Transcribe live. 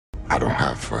I don't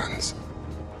have friends.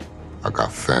 I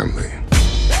got family.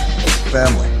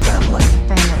 Family. Family.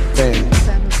 Family.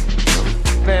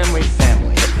 Family.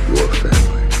 Family. Your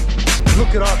family.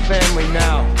 Look at our family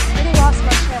now. I already lost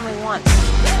my family once.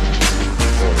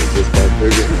 Family just got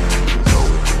bigger. It's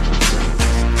always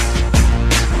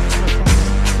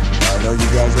I know you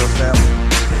guys are family.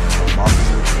 I'm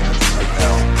offering you a chance right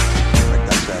now to make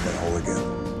that family whole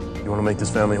again. You want to make this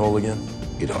family whole again?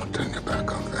 you don't turn your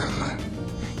back on family.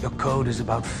 Your code is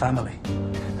about family.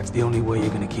 That's the only way you're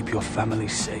gonna keep your family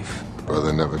safe.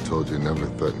 Brother never told you never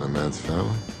threaten a man's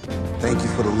family. Thank you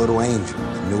for the little angel,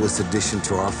 the newest addition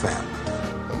to our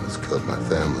family. Almost killed my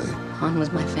family. Han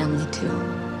was my family too.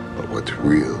 But what's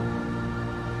real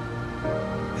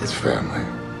is family.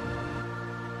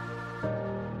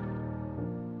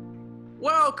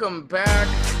 Welcome back,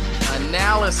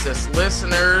 analysis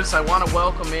listeners. I want to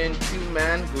welcome in two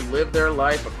men who live their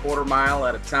life a quarter mile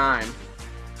at a time.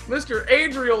 Mr.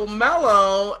 Adriel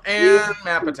Mello and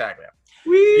Matt Pataglia.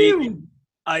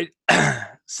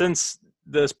 Since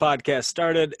this podcast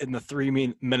started in the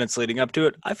 3 minutes leading up to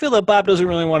it, I feel that Bob doesn't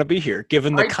really want to be here,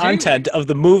 given the content of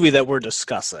the movie that we're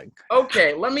discussing.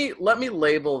 Okay, let me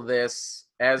label this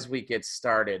as we get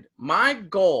started. My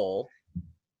goal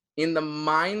in the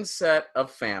mindset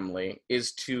of family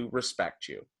is to respect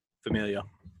you. Familia.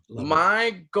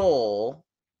 My goal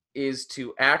is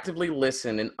to actively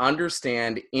listen and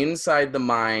understand inside the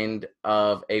mind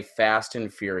of a Fast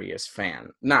and Furious fan.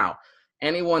 Now,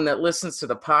 anyone that listens to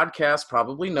the podcast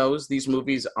probably knows these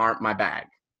movies aren't my bag,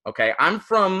 okay? I'm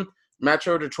from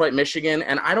Metro Detroit, Michigan,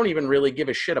 and I don't even really give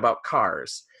a shit about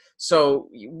cars. So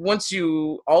once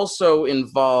you also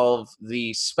involve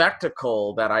the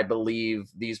spectacle that I believe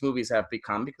these movies have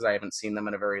become, because I haven't seen them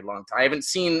in a very long time. I haven't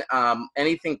seen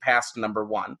anything past number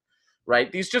one,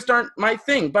 right? These just aren't my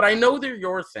thing, but I know they're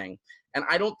your thing. And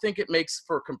I don't think it makes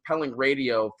for compelling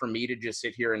radio for me to just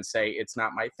sit here and say it's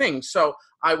not my thing. So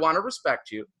I want to respect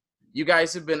you. You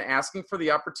guys have been asking for the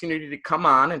opportunity to come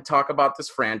on and talk about this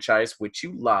franchise, which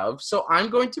you love. So I'm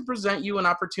going to present you an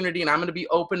opportunity, and I'm going to be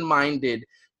open-minded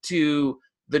to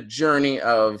the journey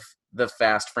of the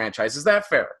Fast franchise. Is that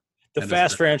fair? The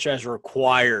Fast franchise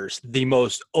requires the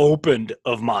most opened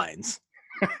of minds.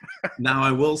 Now,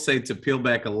 I will say, to peel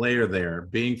back a layer there,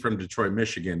 being from Detroit,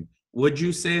 Michigan, would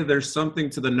you say there's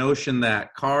something to the notion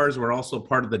that cars were also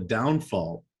part of the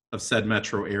downfall of said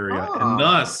metro area, and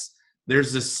thus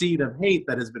there's a seed of hate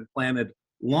that has been planted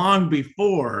long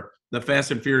before the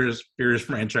Fast and Furious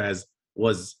franchise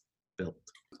was built?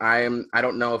 I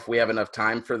don't know if we have enough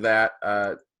time for that,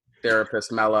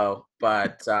 therapist Mello,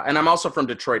 but and I'm also from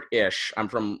Detroit-ish. I'm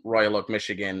from Royal Oak,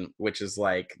 Michigan, which is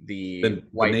like the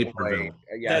white boy.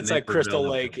 Yeah, that's like Crystal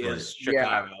Lake is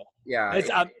Chicago. Yeah,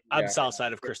 I'm south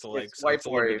side of Crystal Lake. So white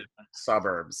boy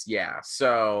suburbs. Yeah,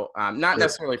 so not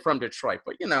necessarily from Detroit,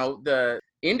 but you know, the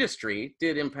industry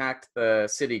did impact the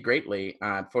city greatly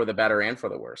for the better and for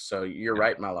the worse. So you're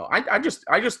right, Mello. I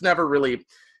just never really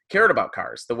cared about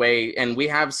cars the way, and we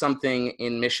have something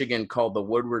in Michigan called the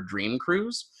Woodward Dream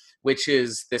Cruise, which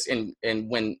is this, and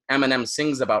when Eminem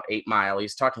sings about 8 Mile,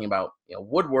 he's talking about, you know,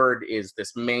 Woodward is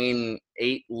this main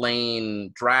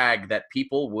 8-lane drag that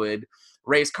people would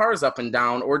race cars up and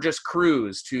down or just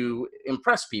cruise to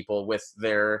impress people with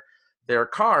their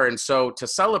car. And so to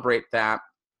celebrate that,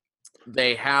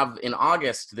 they have in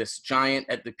August this giant,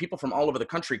 the people from all over the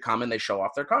country come and they show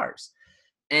off their cars.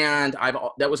 And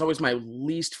that was always my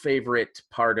least favorite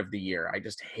part of the year. I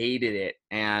just hated it,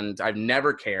 and I've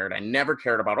never cared. I never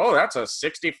cared about, oh, that's a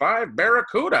 65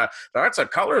 Barracuda. That's a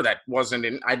color that wasn't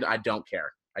in. I don't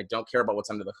care. I don't care about what's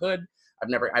under the hood.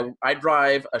 I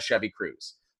drive a Chevy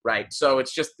Cruze, right? So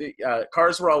it's just the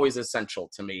cars were always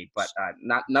essential to me, but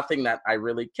nothing that I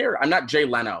really cared. I'm not Jay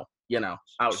Leno, you know,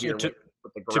 out here with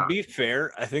the garage. To be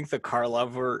fair, I think the car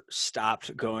lover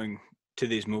stopped going to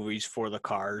these movies for the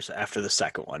cars after the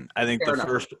second one. I think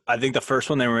the first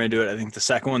one they were into it. I think the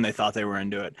second one they thought they were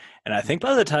into it. And I think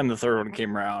by the time the third one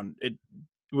came around, it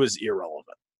was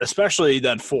irrelevant, especially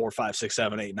then 4, 5, 6,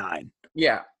 7, 8, 9.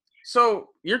 Yeah. So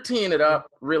you're teeing it up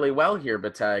really well here,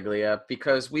 Battaglia,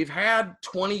 because we've had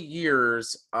 20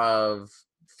 years of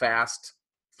Fast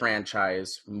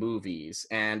franchise movies,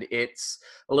 and it's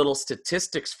a little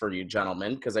statistics for you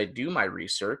gentlemen, because I do my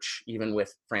research, even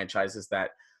with franchises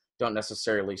that don't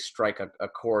necessarily strike a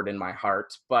chord in my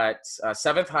heart, but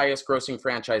 7th highest grossing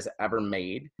franchise ever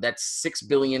made. That's $6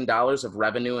 billion of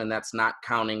revenue, and that's not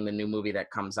counting the new movie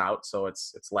that comes out, so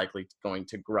it's likely going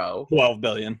to grow. 12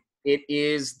 billion. It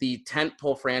is the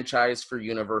tentpole franchise for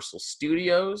Universal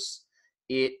Studios.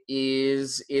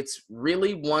 It's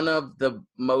really one of the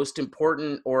most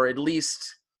important, or at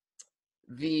least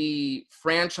the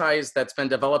franchise that's been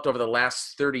developed over the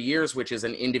last 30 years, which is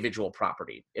an individual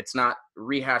property. It's not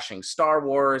rehashing Star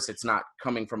Wars. It's not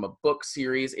coming from a book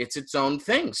series. It's its own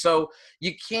thing. So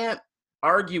you can't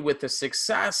argue with the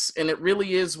success. And it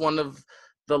really is one of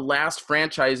the last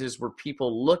franchises where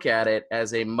people look at it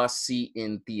as a must-see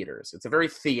in theaters. It's a very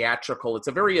theatrical, it's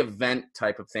a very event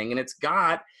type of thing. And it's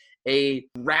got a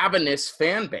ravenous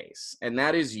fan base. And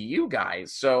that is you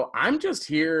guys. So I'm just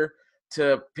here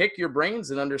to pick your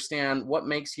brains and understand what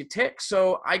makes you tick.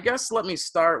 So I guess let me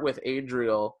start with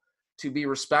Adriel, to be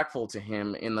respectful to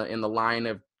him in the line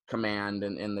of command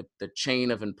and in the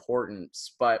chain of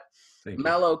importance. But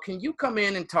Mello, can you come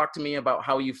in and talk to me about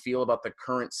how you feel about the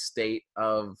current state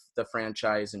of the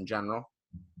franchise in general?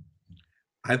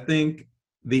 I think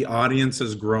the audience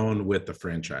has grown with the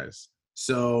franchise.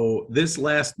 So this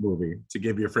last movie, to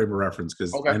give you a frame of reference,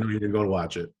 because I know you didn't go to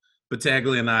watch it,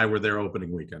 Battaglia and I were there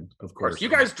opening weekend, of course. You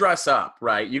guys dress up,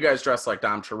 right? You guys dress like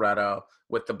Dom Toretto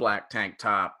with the black tank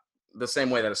top, the same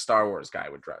way that a Star Wars guy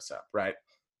would dress up, right?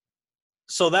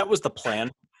 So that was the plan.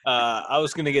 I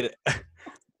was going to get it.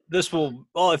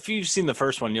 If you've seen the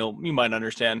first one, you might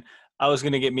understand. I was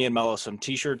going to get me and Mello some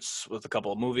T-shirts with a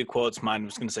couple of movie quotes. Mine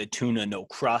was going to say "Tuna, no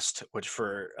crust," which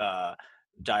for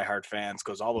diehard fans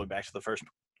goes all the way back to the first.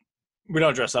 We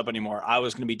don't dress up anymore. I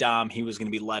was going to be Dom. He was going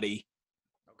to be Letty.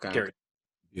 Okay.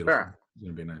 Beautiful. Sure. It's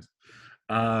going to be nice.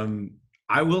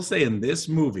 I will say in this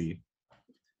movie,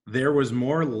 there was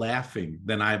more laughing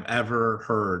than I've ever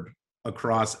heard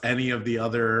across any of the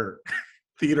other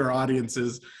theater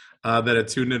audiences that had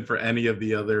tuned in for any of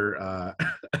the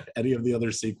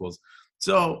other sequels.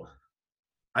 So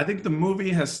I think the movie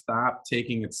has stopped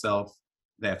taking itself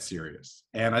that serious.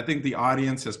 And I think the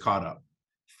audience has caught up.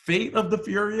 Fate of the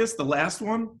Furious, the last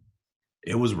one,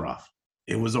 it was rough.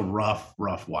 It was a rough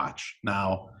watch.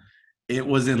 Now, it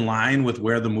was in line with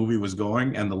where the movie was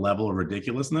going and the level of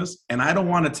ridiculousness. And I don't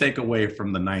want to take away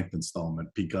from the 9th installment,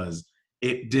 because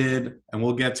it did, and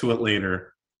we'll get to it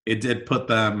later, it did put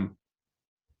them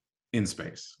in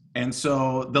space. And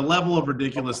so the level of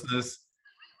ridiculousness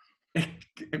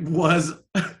was,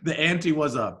 the ante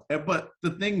was up. But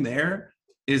the thing there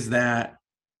is that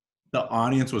the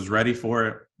audience was ready for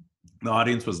it. The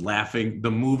audience was laughing.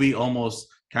 The movie almost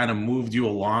kind of moved you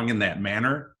along in that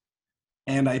manner.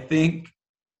 And I think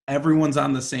everyone's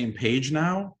on the same page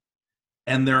now,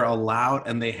 and they're allowed,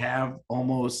 and they have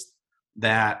almost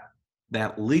that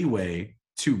leeway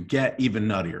to get even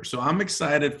nuttier. So I'm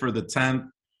excited for the 10th,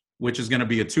 which is going to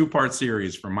be a 2-part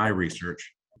series from my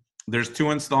research. There's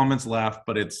 2 installments left,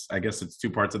 but I guess it's 2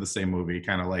 parts of the same movie,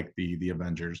 kind of like the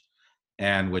Avengers,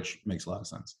 and which makes a lot of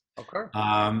sense. Okay.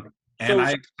 And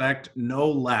I expect no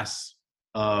less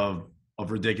of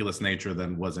ridiculous nature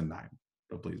than was in 9.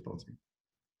 But please, Bonesy.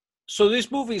 So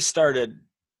these movies started.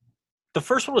 The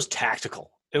first one was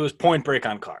tactical. It was Point Break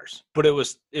on cars, but it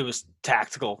was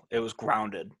tactical. It was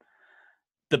grounded.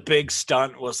 The big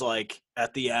stunt was like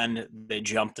at the end, they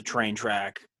jumped the train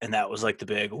track, and that was like the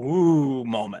big woo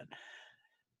moment.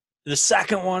 The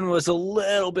second one was a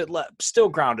little bit still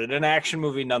grounded, an action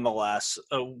movie nonetheless,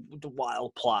 a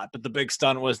wild plot. But the big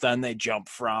stunt was then they jumped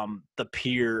from the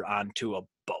pier onto a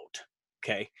boat.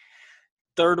 Okay.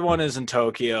 Third one is in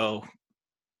Tokyo.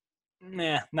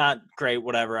 Not great,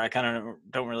 whatever. I kind of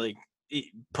don't really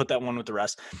put that one with the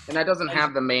rest. And that doesn't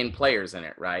have the main players in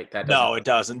it, right? No, it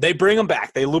doesn't. They bring them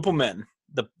back. They loop them in.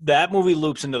 That movie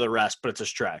loops into the rest, but it's a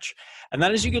stretch. And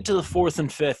then as you get to the 4th and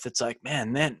 5th, it's like,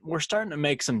 man, we're starting to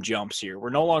make some jumps here. We're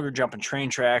no longer jumping train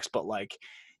tracks, but like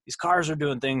these cars are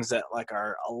doing things that like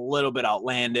are a little bit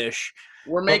outlandish.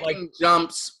 We're making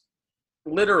jumps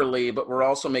literally, but we're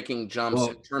also making jumps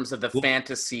in terms of the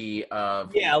fantasy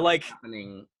of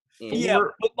happening.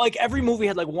 But like every movie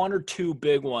had like 1 or 2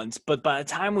 big ones, but by the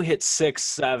time we hit 6,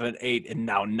 7, 8, and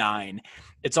now 9,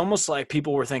 it's almost like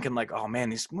people were thinking like, oh man,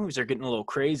 these movies are getting a little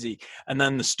crazy. And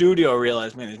then the studio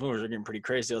realized, man, these movies are getting pretty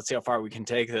crazy. Let's see how far we can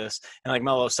take this. And like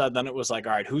Mello said, then it was like,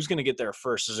 all right, who's going to get there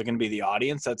first? Is it going to be the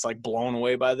audience that's like blown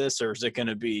away by this? Or is it going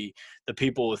to be the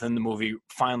people within the movie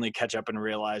finally catch up and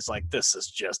realize like, this is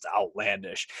just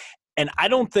outlandish? And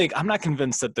I'm not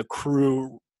convinced that the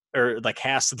crew or the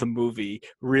cast of the movie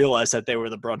realized that they were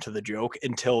the brunt of the joke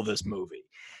until this movie,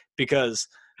 because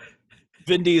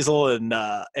Vin Diesel and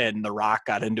The Rock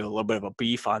got into a little bit of a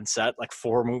beef on set like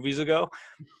 4 movies ago.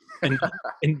 And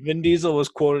Vin Diesel was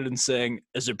quoted in saying,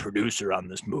 as a producer on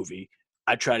this movie,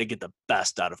 I try to get the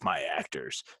best out of my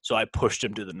actors. So I pushed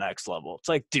him to the next level. It's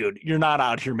like, dude, you're not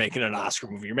out here making an Oscar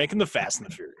movie. You're making The Fast and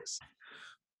the Furious.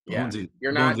 Yeah.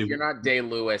 You're not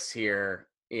Day-Lewis here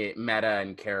meta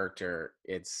and character.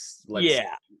 It's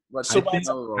Yeah. let's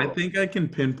So I think I can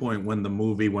pinpoint when the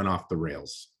movie went off the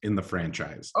rails in the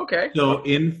franchise. okay. So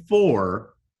in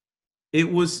 4,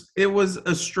 it was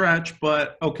a stretch,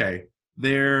 but okay,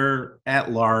 they're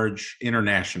at large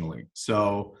internationally.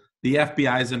 So the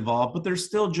FBI is involved, but they're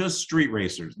still just street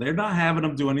racers. They're not having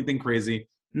them do anything crazy.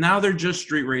 Now they're just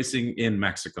street racing in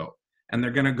Mexico, and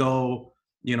they're gonna go,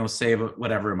 save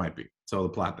whatever it might be. So the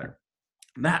plot there,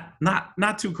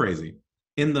 not too crazy.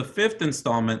 In the 5th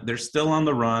installment, they're still on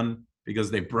the run because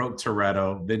they broke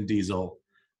Toretto, Vin Diesel,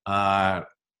 out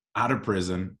of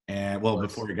prison, and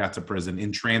before he got to prison,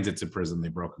 in transit to prison, they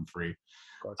broke him free.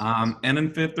 And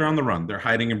in 5th, they're on the run. They're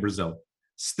hiding in Brazil.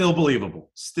 Still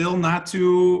believable. Still not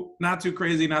too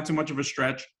crazy, not too much of a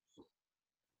stretch.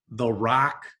 The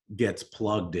Rock gets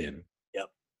plugged in. Yep.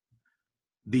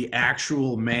 The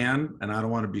actual man, and I don't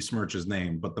want to besmirch his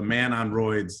name, but the man on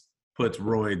roids puts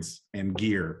roids and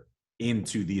gear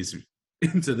into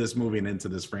this movie and into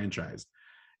this franchise.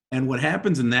 And what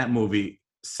happens in that movie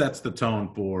sets the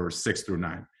tone for 6 through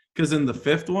 9. Because in the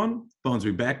 5th one,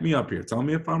 Bonesby, back me up here. Tell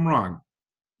me if I'm wrong.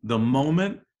 The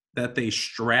moment that they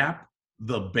strap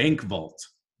the bank vault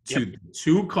to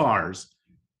 2 cars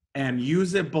and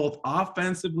use it both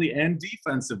offensively and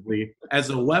defensively as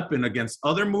a weapon against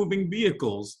other moving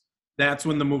vehicles, that's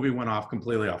when the movie went off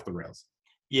completely off the rails.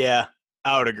 Yeah,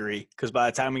 I would agree. Because by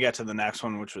the time we got to the next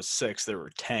one, which was 6, there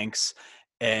were tanks.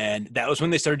 And that was when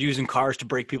they started using cars to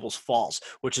break people's falls,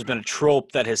 which has been a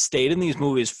trope that has stayed in these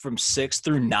movies from 6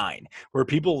 through 9, where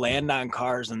people land on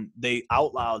cars and they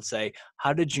out loud say,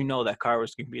 how did you know that car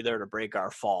was going to be there to break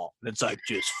our fall? And it's like,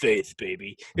 just faith,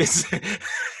 baby. It's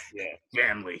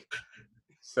family.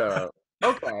 So,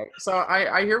 okay. So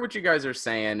I hear what you guys are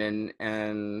saying.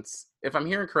 And if I'm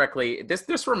hearing correctly,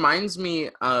 this reminds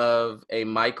me of a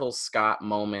Michael Scott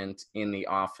moment in The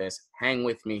Office. Hang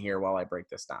with me here while I break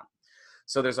this down.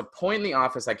 So there's a point in The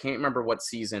Office, I can't remember what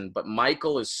season, but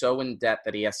Michael is so in debt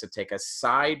that he has to take a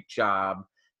side job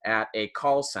at a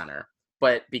call center.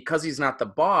 But because he's not the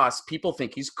boss, people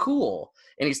think he's cool.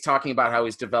 And he's talking about how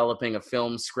he's developing a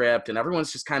film script, and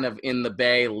everyone's just kind of in the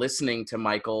bay listening to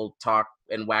Michael talk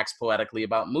and wax poetically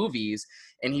about movies.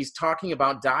 And he's talking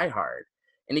about Die Hard.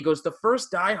 And he goes, the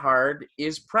first Die Hard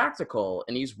is practical,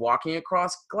 and he's walking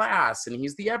across glass, and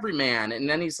he's the everyman. And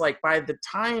then he's like, by the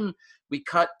time we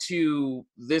cut to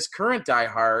this current Die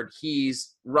Hard,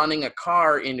 he's running a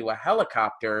car into a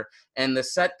helicopter, and the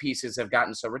set pieces have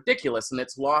gotten so ridiculous, and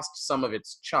it's lost some of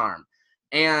its charm.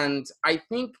 And I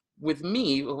think with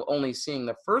me only seeing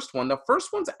the first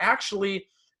one's actually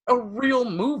a real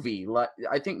movie. Like,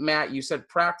 I think, Matt, you said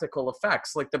practical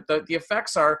effects. Like the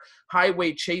effects are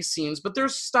highway chase scenes, but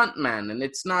there's stuntmen, and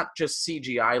it's not just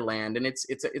CGI land, and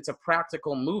it's a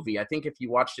practical movie. I think if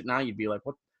you watched it now, you'd be like,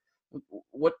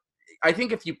 what? I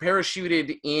think if you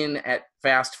parachuted in at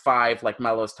Fast 5, like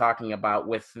Mello's talking about,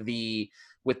 with the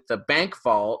bank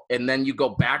vault, and then you go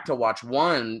back to watch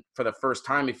 1 for the first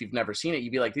time, if you've never seen it,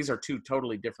 you'd be like, these are 2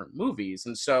 totally different movies.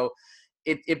 And so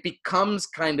it becomes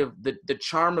kind of the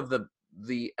charm of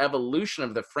the evolution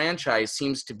of the franchise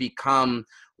seems to become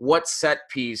what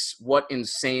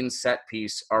insane set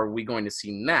piece are we going to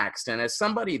see next? And as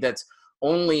somebody that's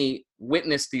only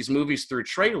witnessed these movies through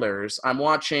trailers, I'm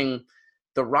watching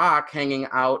The Rock hanging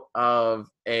out of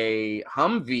a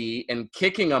Humvee and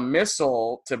kicking a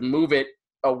missile to move it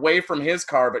away from his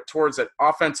car, but towards it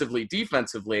offensively,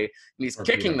 defensively, and he's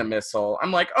kicking the missile.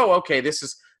 I'm like, oh, okay, this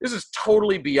is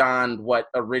totally beyond what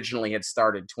originally had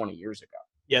started 20 years ago.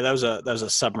 Yeah, that was a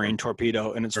submarine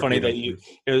torpedo, and it's funny that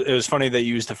it was funny that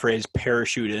you used the phrase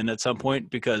parachute in at some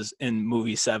point, because in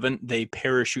movie 7 they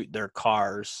parachute their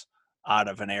cars out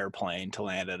of an airplane to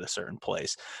land at a certain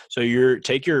place. So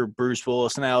take your Bruce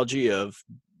Willis analogy of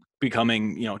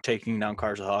becoming, taking down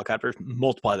cars with helicopters,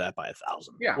 multiply that by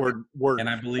 1,000. Yeah. And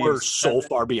I believe we're so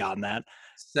far beyond that.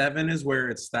 7 is where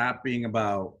it stopped being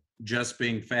about just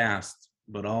being fast,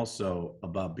 but also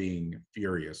about being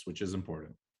furious, which is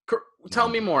important. Tell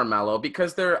me more, Mello,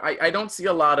 because I don't see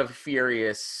a lot of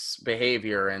furious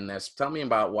behavior in this. Tell me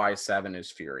about why 7 is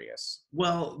furious.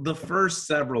 Well, the first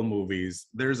several movies,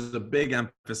 there's a big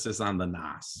emphasis on the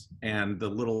NOS and the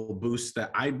little boost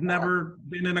that I've never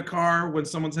been in a car when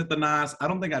someone's hit the NOS. I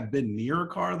don't think I've been near a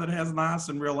car that has NOS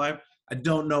in real life. I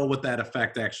don't know what that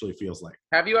effect actually feels like.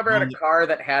 Have you ever had a car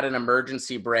that had an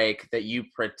emergency brake that you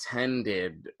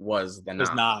pretended was the NOS?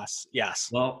 It was NOS, yes.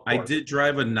 Well, I did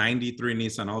drive a 93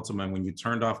 Nissan Altima, and when you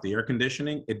turned off the air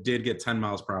conditioning, it did get 10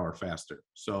 miles per hour faster.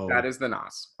 So that is the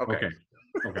NOS. Okay.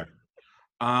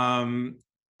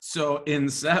 So in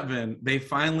 7, they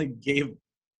finally gave,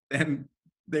 and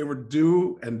they were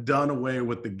due and done away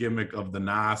with the gimmick of the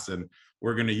NOS, and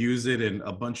we're going to use it in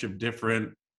a bunch of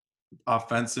different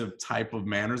offensive type of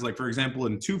manners. Like, for example,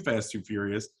 in Too Fast, Too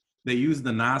Furious, they use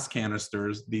the NOS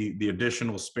canisters, the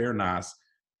additional spare NOS,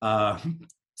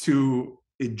 to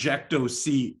ejecto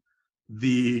seat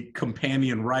the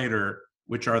companion rider,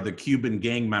 which are the Cuban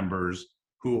gang members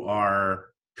who are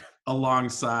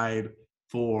alongside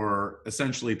for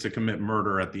essentially to commit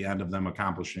murder at the end of them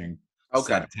accomplishing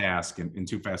said task in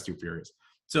Too Fast, Too Furious.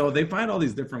 So they find all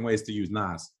these different ways to use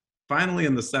NOS. Finally,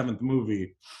 in the 7th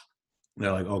movie,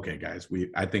 they're like, okay, guys,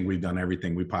 I think we've done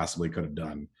everything we possibly could have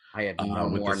done. I have no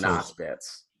more NOS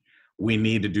bits. We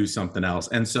need to do something else.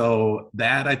 And so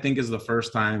that, I think, is the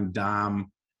first time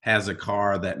Dom has a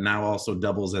car that now also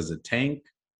doubles as a tank.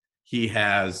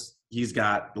 He's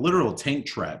got literal tank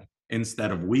tread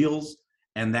instead of wheels,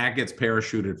 and that gets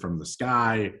parachuted from the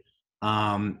sky.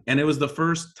 And it was the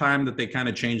first time that they kind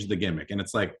of changed the gimmick. And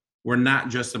it's like, we're not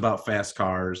just about fast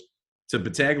cars. To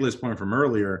Battaglia's point from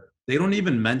earlier, they don't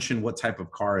even mention what type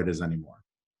of car it is anymore.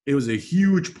 It was a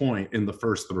huge point in the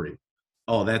first 3.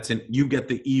 Oh, you get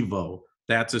the Evo.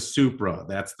 That's a Supra.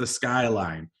 That's the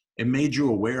Skyline. It made you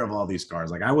aware of all these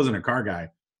cars. Like, I wasn't a car guy.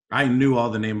 I knew all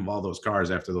the name of all those cars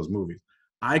after those movies.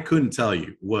 I couldn't tell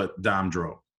you what Dom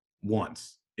drove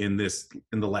once in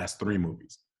the last 3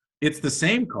 movies. It's the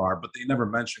same car, but they never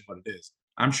mention what it is.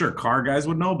 I'm sure car guys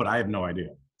would know, but I have no idea.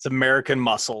 It's American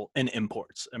Muscle and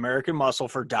imports. American Muscle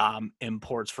for Dom,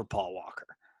 imports for Paul Walker.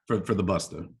 For the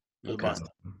Busta. Okay.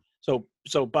 Busta.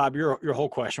 So Bob, your whole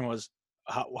question was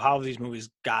how have these movies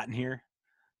gotten here?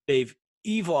 They've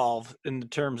evolved in the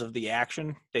terms of the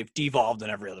action. They've devolved in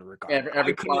every other regard.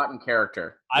 Every plot and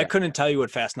character. I couldn't tell you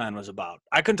what Fast 9 was about.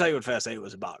 I couldn't tell you what Fast 8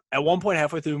 was about. At one point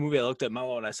halfway through the movie, I looked at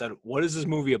Mello and I said, what is this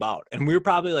movie about? And we were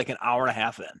probably like an hour and a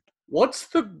half in. What's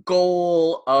the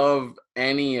goal of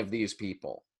any of these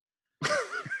people?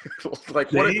 Like,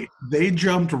 they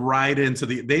jumped right into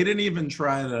they didn't even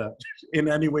try to in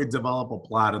any way develop a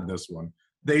plot in this one.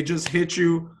 They just hit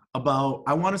you about,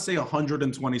 I want to say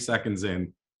 120 seconds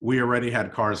in, we already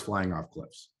had cars flying off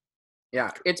cliffs.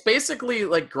 Yeah, it's basically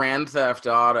like Grand Theft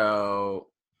Auto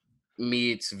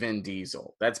meets Vin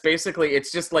Diesel. That's basically,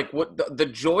 it's just like what the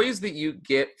joys that you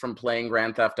get from playing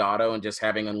Grand Theft Auto and just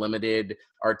having unlimited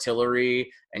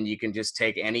artillery, and you can just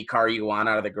take any car you want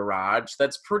out of the garage.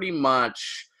 That's pretty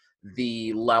much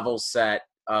the level set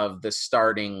of the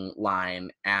starting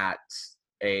line at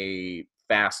a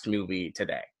fast movie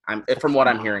today. From what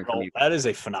I'm hearing from you. That is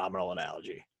a phenomenal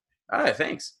analogy.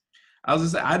 Thanks. I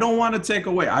was gonna say, I don't want to take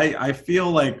away. I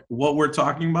feel like what we're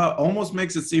talking about almost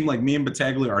makes it seem like me and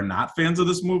Battaglia are not fans of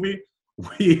this movie.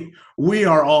 We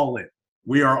are all in.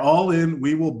 We are all in.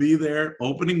 We will be there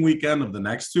opening weekend of the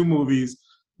next 2 movies.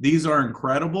 These are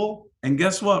incredible. And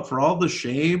guess what? For all the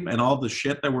shame and all the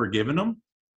shit that we're giving them,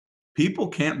 people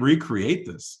can't recreate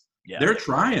this. Yeah. They're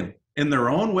trying in their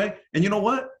own way. And you know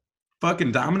what?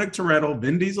 Fucking Dominic Toretto,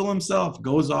 Vin Diesel himself,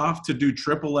 goes off to do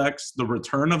XXX, The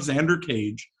Return of Xander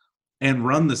Cage, and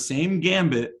run the same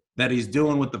gambit that he's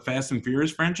doing with the Fast and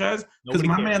Furious franchise. Because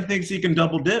my man thinks he can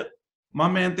double dip. My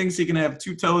man thinks he can have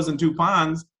 2 toes and 2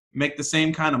 ponds, make the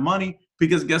same kind of money.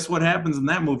 Because guess what happens in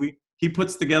that movie? He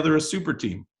puts together a super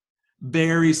team.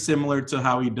 Very similar to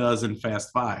how he does in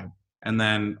Fast 5. And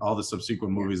then all the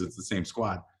subsequent movies, it's the same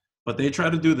squad. But they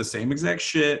try to do the same exact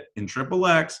shit in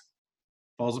XXX,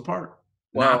 falls apart.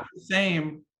 Well, not the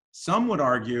same. Some would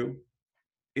argue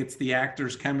it's the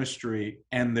actors' chemistry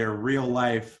and their real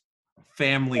life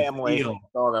family feel.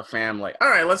 Oh, the family. All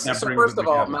right, so first of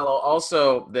all, Mello,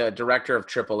 also the director of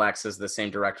XXX is the same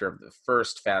director of the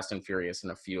first Fast and Furious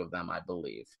and a few of them, I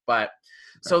believe. But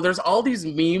so there's all these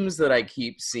memes that I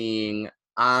keep seeing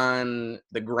on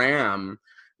the gram,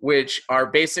 which are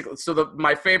basically,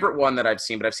 my favorite one that I've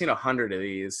seen, but I've seen 100 of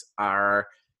these,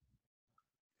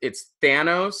 it's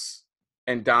Thanos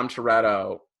and Dom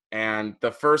Toretto. And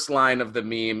the first line of the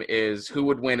meme is, who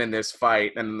would win in this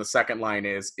fight? And then the second line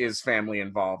is family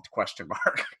involved, ?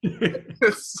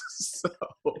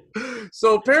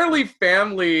 So apparently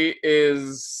family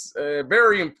is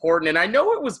very important. And I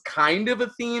know it was kind of a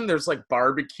theme. There's like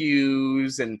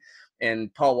barbecues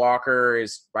and Paul Walker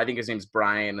I think his name's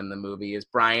Brian in the movie,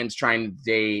 Brian's trying to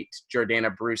date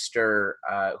Jordana Brewster,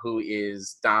 who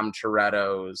is Dom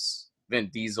Toretto's, Vin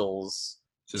Diesel's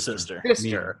sister.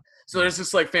 So there's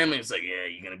this like family. It's like, yeah,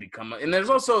 you're gonna become. And there's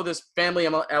also this family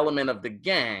element of the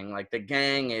gang. Like the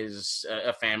gang is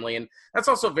a family, and that's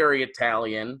also very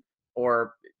Italian,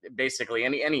 or basically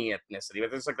any ethnicity.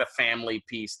 But there's like the family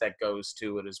piece that goes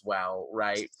to it as well,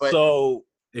 right? But so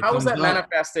how has that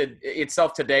manifested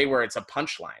itself today, where it's a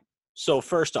punchline? So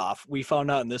first off, we found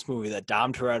out in this movie that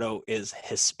Dom Toretto is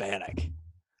Hispanic.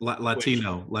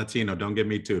 Latino. Don't get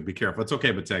me too. Be careful. It's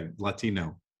okay, but tag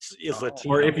Latino. Is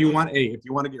Latino. Or if you want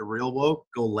to get real woke,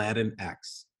 go Latin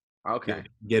X. Okay.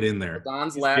 Get in there.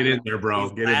 Don's Get Latin. in there, bro.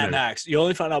 Get in there. Latinx. You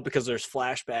only find out because there's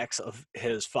flashbacks of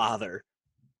his father,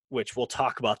 which we'll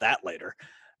talk about that later.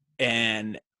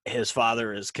 And his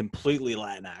father is completely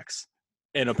Latinx.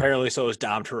 And apparently so is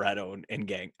Dom Toretto in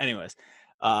Gang. Anyways.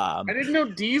 I didn't know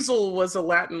Diesel was a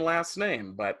Latin last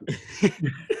name, but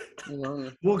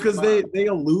well, because they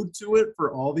allude to it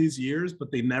for all these years,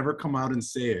 but they never come out and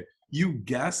say it. You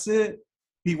guess it.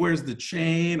 He wears the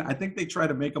chain. I think they try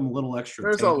to make him a little extra.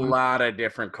 There's a lot of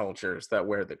different cultures that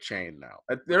wear the chain now.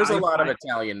 There's a lot of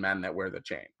Italian men that wear the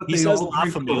chain. He says La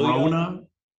Familia.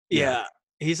 Yeah.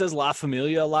 He says La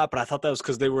Familia a lot, but I thought that was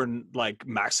because they were in like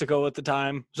Mexico at the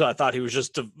time. So I thought he was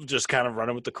just kind of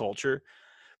running with the culture.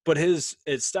 But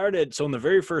it started, so in the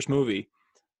very first movie,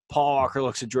 Paul Walker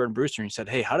looks at Jordan Brewster and he said,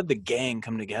 "Hey, how did the gang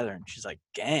come together?" And she's like,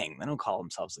 "Gang? They don't call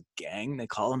themselves a gang. They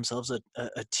call themselves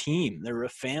a team. They're a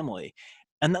family."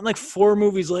 And then like 4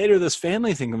 movies later, this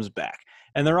family thing comes back.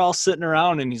 And they're all sitting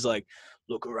around and he's like,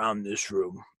 "Look around this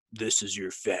room. This is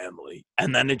your family."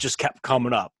 And then it just kept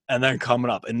coming up and then coming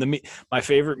up. And my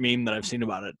favorite meme that I've seen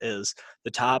about it is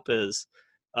the top is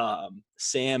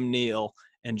Sam Neill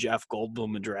and Jeff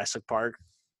Goldblum in Jurassic Park.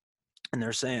 And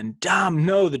they're saying, "Dom,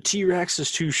 no, the T-Rex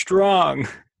is too strong."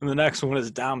 And the next one is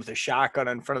Dom with a shotgun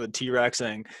in front of the T-Rex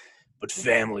saying, "But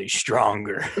family's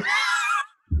stronger."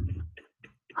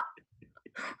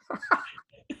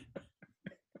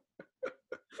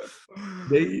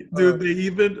 They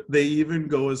even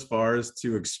go as far as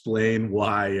to explain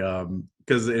why,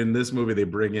 because in this movie they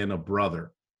bring in a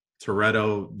brother.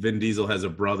 Toretto, Vin Diesel has a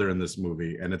brother in this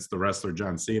movie, and it's the wrestler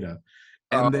John Cena.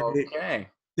 And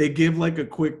they give like a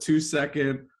quick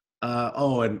 2-second,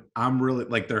 and I'm really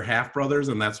like they're half brothers,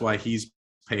 and that's why he's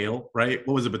pale, right?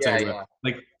 What was it? Yeah.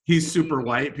 Like he's super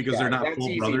white because they're not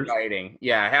full brothers. Fighting.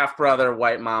 Yeah, half brother,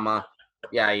 white mama.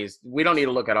 Yeah, we don't need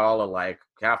to look at all alike.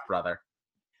 Half brother.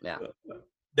 Yeah.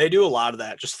 They do a lot of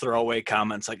that, just throwaway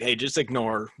comments like, "Hey, just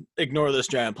ignore this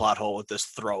giant plot hole with this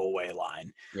throwaway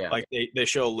line." Yeah. Like they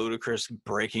show Ludacris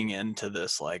breaking into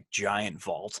this like giant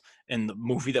vault. In the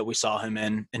movie that we saw him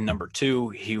in number 2,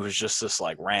 he was just this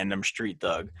like random street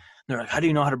thug. And they're like, "How do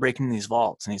you know how to break into these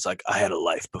vaults?" And he's like, "I had a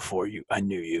life before you. I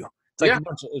knew you." It's like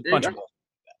a bunch of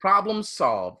problem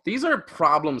solved. These are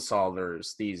problem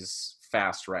solvers, these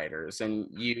fast riders, and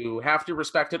you have to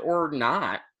respect it or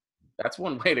not. That's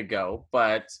one way to go,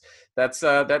 but that's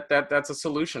a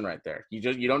solution right there.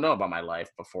 You don't know about my life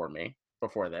before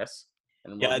this.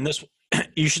 And this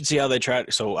you should see how they try.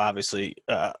 So obviously,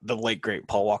 the late great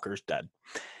Paul Walker is dead,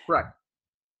 right?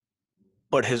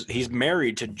 But he's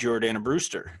married to Jordana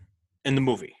Brewster in the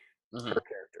movie, her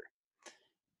character,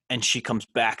 and she comes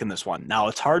back in this one. Now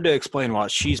it's hard to explain why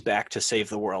she's back to save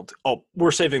the world. Oh,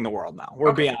 we're saving the world now.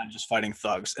 We're beyond just fighting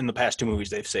thugs. In the past 2 movies,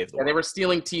 they've saved the world. They were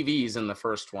stealing TVs in the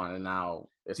first one, and now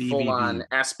it's full on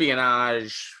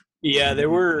espionage. Yeah, they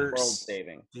were world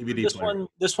saving.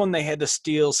 This one, they had to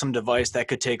steal some device that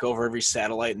could take over every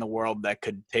satellite in the world, that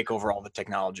could take over all the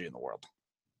technology in the world.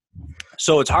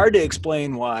 So it's hard to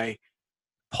explain why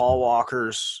Paul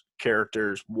Walker's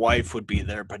character's wife would be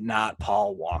there, but not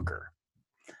Paul Walker.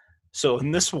 So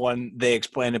in this one, they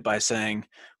explain it by saying,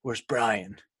 "Where's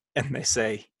Brian?" And they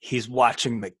say, "He's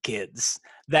watching the kids."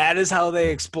 That is how they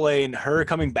explain her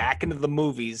coming back into the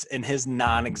movies in his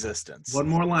non-existence. One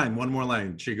more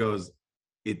line. She goes,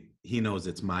 he knows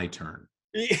it's my turn.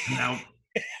 Now,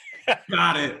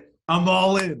 got it. I'm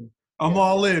all in.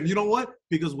 You know what?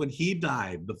 Because when he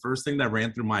died, the first thing that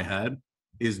ran through my head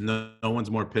is no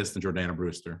one's more pissed than Jordana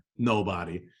Brewster.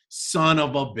 Nobody. Son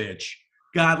of a bitch.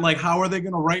 God, like, how are they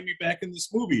going to write me back in this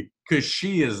movie? Because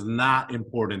she is not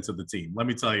important to the team. Let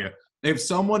me tell you, if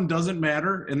someone doesn't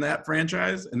matter in that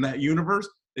franchise, in that universe,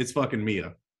 it's fucking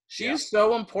Mia. She's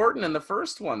so important in the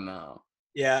first one, though.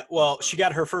 Yeah, well, she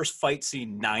got her first fight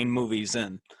scene 9 movies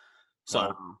in. So,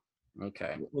 wow.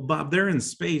 Okay. Well, Bob, they're in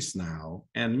space now.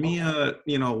 And Mia,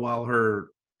 while her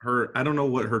I don't know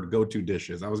what her go-to dish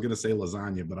is. I was going to say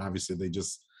lasagna, but obviously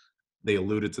they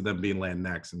alluded to them being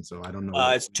Latinx, and so I don't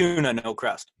know. It's tuna, no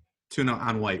crust. Tuna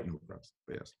on white, no crust.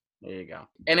 But yes. There you go.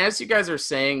 And as you guys are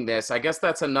saying this, I guess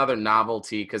that's another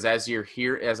novelty, because as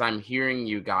I'm hearing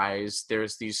you guys,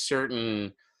 there's these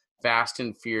certain Fast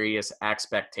and Furious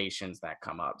expectations that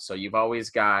come up. So you've always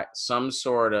got some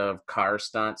sort of car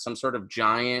stunt, some sort of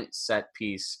giant set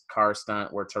piece car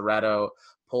stunt where Toretto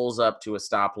pulls up to a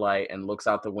stoplight and looks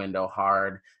out the window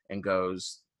hard and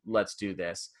goes, "Let's do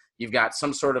this." You've got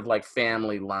some sort of like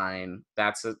family line.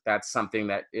 That's something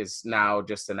that is now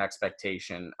just an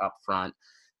expectation up front.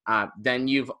 Then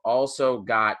you've also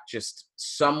got just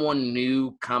someone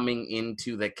new coming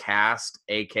into the cast,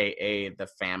 aka the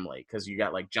family, because you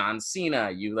got like John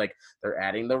Cena. They're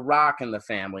adding The Rock in the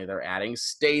family. They're adding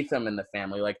Statham in the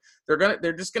family. Like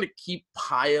they're just gonna keep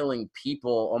piling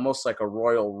people, almost like a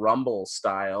Royal Rumble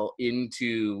style,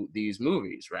 into these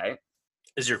movies, right?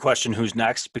 Is your question who's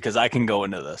next? Because I can go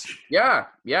into this. Yeah,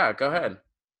 go ahead.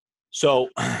 So,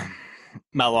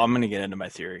 Mello, I'm going to get into my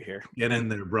theory here. Get in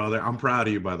there, brother. I'm proud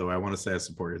of you, by the way. I want to say I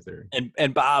support your theory.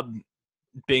 And Bob,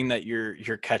 being that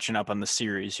you're catching up on the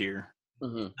series here,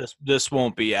 this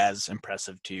won't be as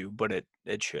impressive to you, but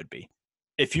it should be.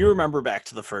 If you remember back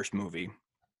to the first movie,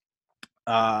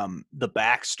 the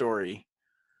backstory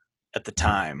at the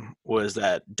time was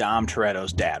that Dom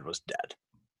Toretto's dad was dead.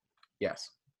 Yes.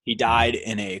 He died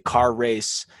in a car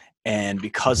race, and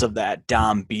because of that,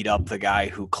 Dom beat up the guy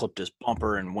who clipped his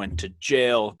bumper and went to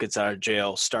jail, gets out of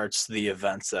jail, starts the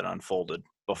events that unfolded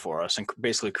before us, and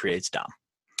basically creates Dom.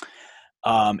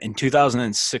 In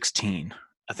 2016,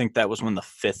 I think that was when the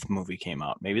 5th movie came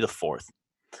out, maybe the 4th,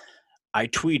 I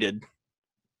tweeted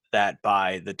that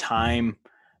by the time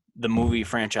the movie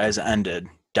franchise ended,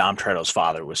 Dom Toretto's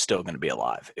father was still going to be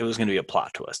alive. It was going to be a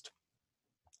plot twist.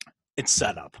 It's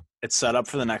set up. It's set up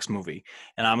for the next movie.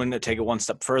 And I'm going to take it one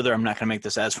step further. I'm not going to make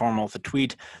this as formal with a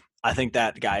tweet. I think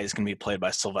that guy is going to be played by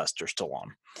Sylvester Stallone.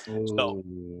 So,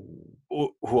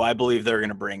 who I believe they're going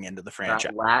to bring into the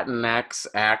franchise. That Latinx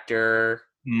actor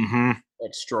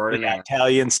extraordinary. The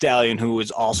Italian stallion who is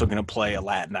also going to play a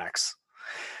Latinx.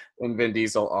 And Vin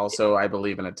Diesel also, I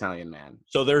believe, an Italian man.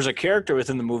 So there's a character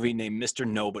within the movie named Mr.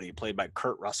 Nobody, played by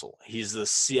Kurt Russell. He's the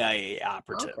CIA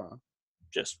operative. Okay.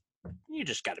 You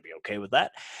just got to be okay with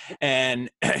that. And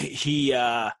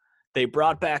they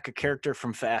brought back a character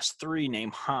from Fast 3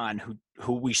 named Han,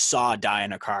 who we saw die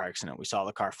in a car accident. We saw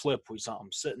the car flip. We saw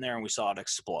him sitting there, and we saw it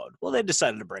explode. Well, they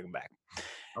decided to bring him back.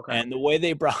 Okay. And the way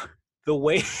they brought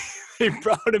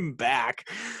him back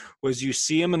was you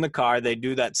see him in the car. They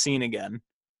do that scene again.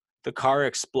 The car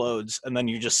explodes, and then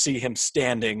you just see him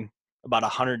standing about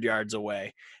 100 yards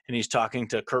away, and he's talking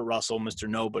to Kurt Russell, Mr.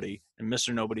 Nobody, and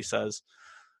Mr. Nobody says,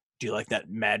 "Do you like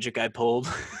that magic I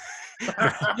pulled?"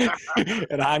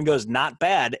 And Han goes, "Not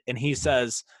bad." And he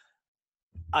says,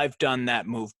 "I've done that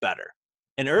move better."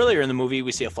 And earlier in the movie,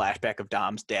 we see a flashback of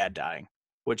Dom's dad dying,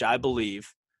 which I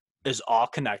believe is all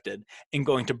connected and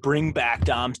going to bring back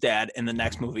Dom's dad in the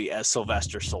next movie as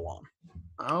Sylvester Stallone.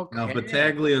 Okay. Now,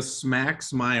 Battaglia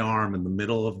smacks my arm in the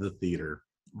middle of the theater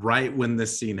right when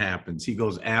this scene happens. He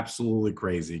goes absolutely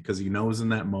crazy because he knows in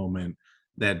that moment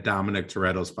that Dominic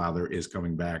Toretto's father is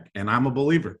coming back. And I'm a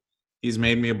believer. He's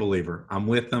made me a believer. I'm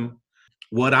with him.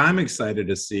 What I'm excited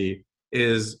to see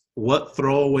is what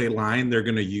throwaway line they're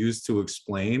going to use to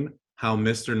explain how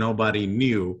Mr. Nobody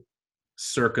knew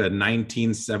circa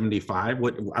 1975.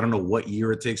 I don't know what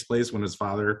year it takes place when his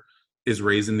father is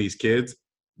raising these kids.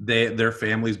 Their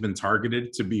family's been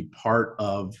targeted to be part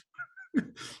of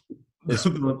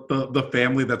the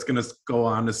family that's going to go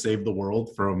on to save the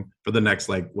world for the next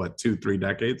 2-3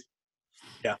 decades.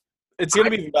 Yeah, it's going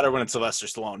to be better when it's Sylvester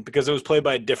Stallone because it was played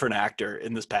by a different actor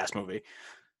in this past movie.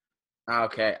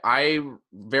 Okay, I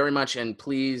very much, and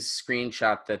please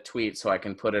screenshot the tweet so I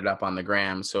can put it up on the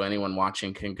gram so anyone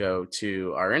watching can go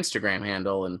to our Instagram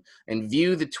handle and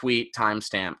view the tweet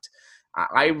timestamped.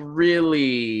 I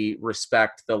really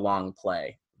respect the long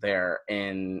play there,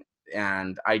 and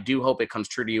I do hope it comes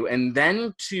true to you. And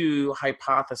then to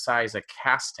hypothesize a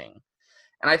casting,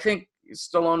 and I think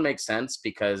Stallone makes sense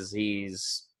because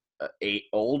he's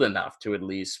old enough to at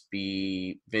least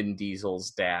be Vin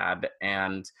Diesel's dad,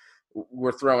 and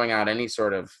we're throwing out any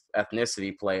sort of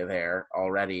ethnicity play there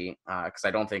already because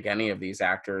I don't think any of these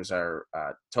actors are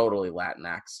totally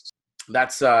Latinx.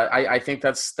 That's I think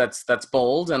that's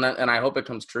bold, and I hope it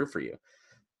comes true for you.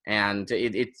 And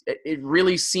it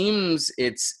really seems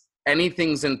it's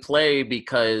anything's in play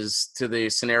because to the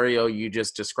scenario you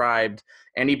just described,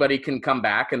 anybody can come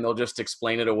back and they'll just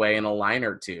explain it away in a line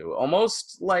or two,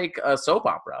 almost like a soap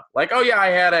opera. Like, oh yeah, I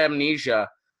had amnesia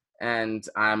and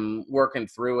I'm working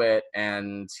through it,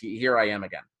 and here I am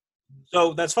again.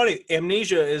 So that's funny.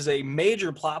 Amnesia is a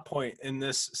major plot point in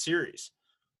this series.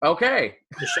 Okay.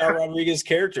 Michelle Rodriguez's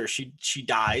character, she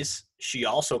dies. She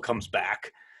also comes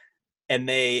back, and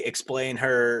they explain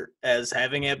her as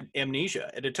having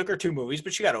amnesia. And it took her 2 movies,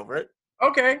 but she got over it.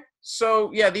 Okay.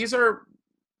 So yeah, these are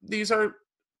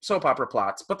soap opera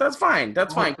plots, but that's fine.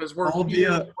 That's fine because we're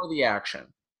here for the action.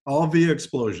 All via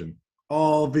explosion.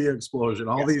 All via explosion.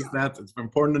 All yes. These, that's it's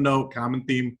important to note, common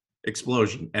theme,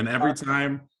 explosion. And every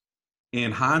time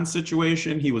In Han's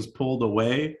situation, he was pulled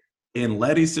away. In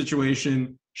Letty's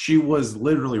situation, she was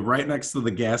literally right next to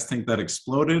the gas tank that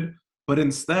exploded. But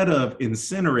instead of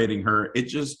incinerating her, it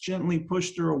just gently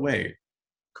pushed her away.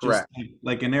 Just Correct.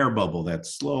 like an air bubble that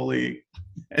slowly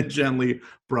and gently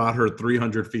brought her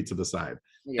 300 feet to the side.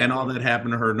 Yeah. And all that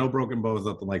happened to her. No broken bones,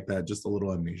 nothing like that. Just a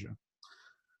little amnesia.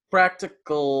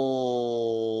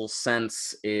 Practical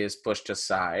sense is pushed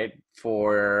aside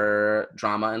for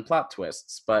drama and plot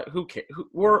twists, but who cares?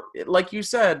 We're, like you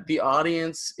said, the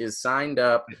audience is signed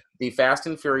up. The Fast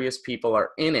and Furious people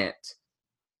are in it,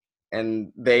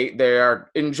 and they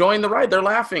are enjoying the ride. They're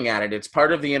laughing at it. It's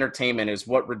part of the entertainment. Is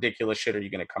what ridiculous shit are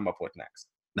you going to come up with next?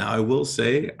 Now, I will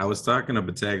say, I was talking to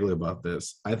Battaglia about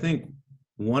this. I think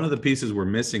one of the pieces we're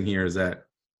missing here is that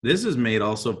this is made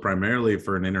also primarily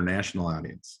for an international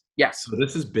audience. Yes. So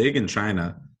this is big in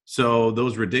China. So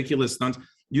those ridiculous stunts,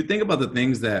 you think about the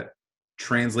things that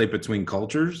translate between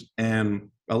cultures, and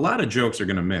a lot of jokes are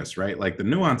going to miss, right? Like the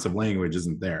nuance of language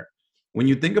isn't there. When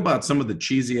you think about some of the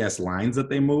cheesy ass lines that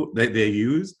they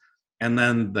use, and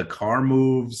then the car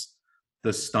moves,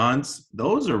 the stunts,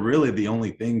 those are really the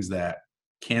only things that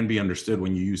can be understood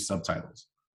when you use subtitles.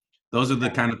 Those are the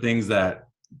kind of things that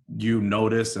you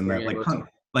notice, and that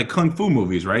like kung fu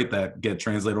movies, right? That get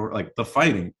translated over, like the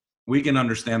fighting. We can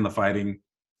understand the fighting,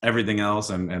 everything else,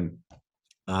 and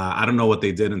I don't know what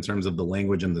they did in terms of the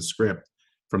language and the script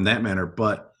from that manner.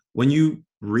 But when you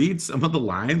read some of the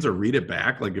lines or read it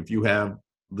back, like if you have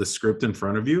the script in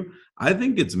front of you, I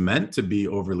think it's meant to be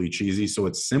overly cheesy, so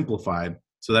it's simplified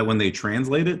so that when they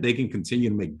translate it, they can continue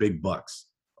to make big bucks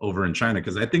over in China,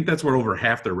 because I think that's where over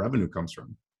half their revenue comes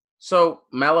from. So,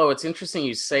 Mello, it's interesting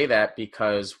you say that,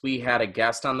 because we had a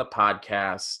guest on the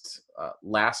podcast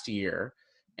last year,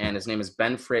 and his name is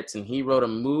Ben Fritz, and he wrote a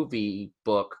movie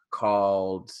book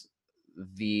called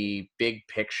The Big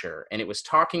Picture, and it was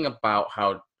talking about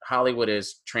how Hollywood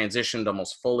has transitioned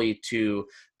almost fully to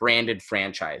branded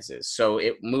franchises. So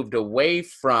it moved away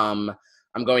from,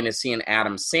 I'm going to see an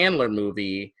Adam Sandler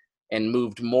movie, and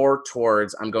moved more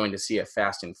towards, I'm going to see a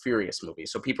Fast and Furious movie.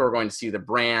 So people are going to see the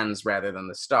brands rather than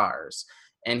the stars.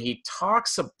 And he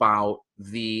talks about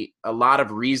a lot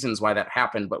of reasons why that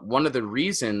happened, but one of the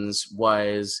reasons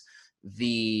was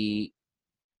the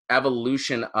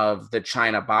evolution of the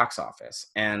China box office.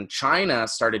 And China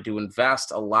started to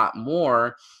invest a lot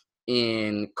more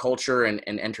in culture and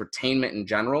entertainment in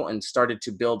general, and started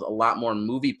to build a lot more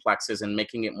movie plexes and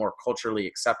making it more culturally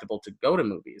acceptable to go to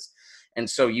movies. And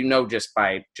so, just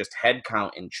by head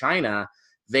count in China,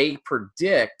 they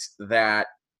predict that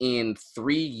in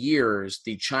 3 years,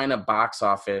 the China box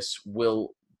office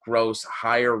will gross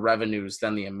higher revenues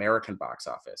than the American box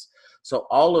office. So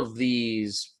all of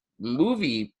these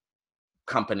movie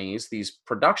companies, these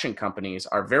production companies,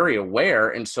 are very aware.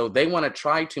 And so they want to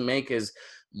try to make as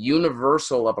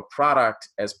universal of a product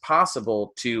as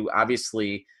possible to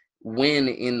obviously win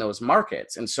in those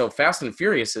markets. And so Fast and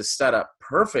Furious is set up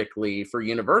perfectly for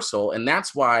Universal, and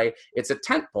that's why it's a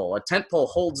tentpole. A tentpole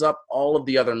holds up all of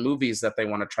the other movies that they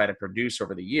want to try to produce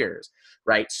over the years,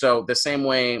 right? So the same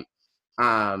way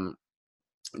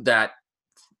that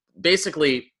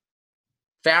basically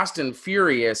Fast and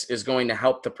Furious is going to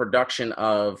help the production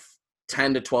of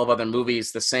 10 to 12 other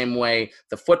movies, the same way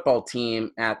the football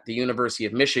team at the University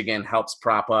of Michigan helps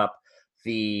prop up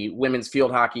the women's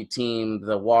field hockey team,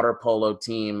 the water polo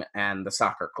team, and the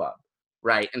soccer club,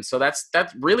 right? And so that's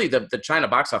really the China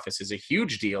box office is a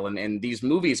huge deal, and these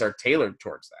movies are tailored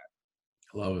towards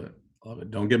that. Love it.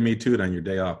 Don't get me tooed on your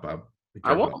day off, Bob.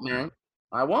 I won't, man.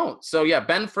 I won't. So yeah,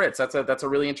 Ben Fritz, that's a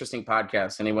really interesting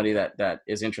podcast. Anybody that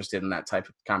is interested in that type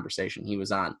of conversation, he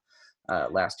was on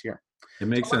last year. It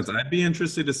makes sense. I'd be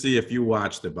interested to see if you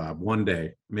watched it, Bob. One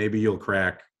day, maybe you'll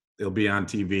crack. It'll be on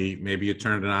TV. Maybe you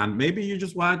turn it on. Maybe you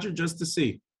just watch it just to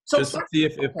see, just to see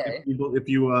if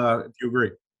you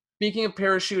agree. Speaking of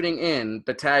parachuting in,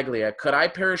 Battaglia, could I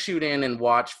parachute in and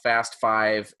watch Fast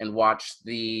 5 and watch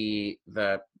the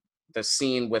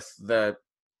scene with the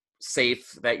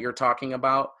safe that you're talking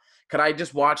about? Could I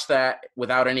just watch that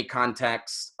without any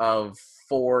context of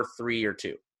 4, 3, or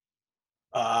 2?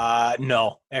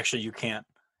 No, actually you can't.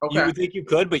 Okay. You would think you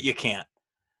could, but you can't.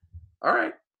 All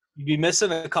right. You'd be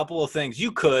missing a couple of things.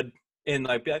 You could, and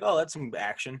be like, oh, that's some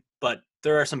action, but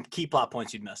there are some key plot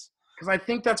points you'd miss. Because I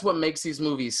think that's what makes these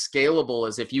movies scalable,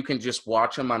 is if you can just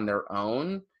watch them on their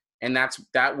own, and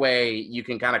that way you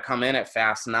can kind of come in at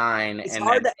Fast 9. It's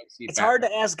hard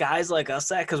to ask guys like us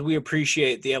that, because we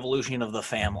appreciate the evolution of the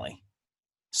family.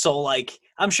 So, like,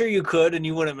 I'm sure you could, and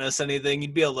you wouldn't miss anything.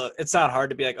 You'd be able to. It's not hard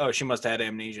to be like, oh, she must have had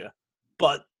amnesia,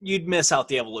 but you'd miss out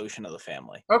the evolution of the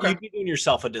family. Okay. You'd be doing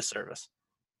yourself a disservice.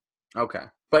 Okay.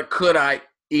 But could I,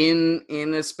 in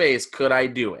a space, could I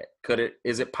do it?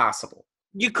 Is it possible?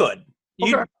 You could.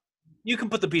 Okay. You can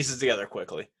put the pieces together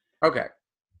quickly. Okay.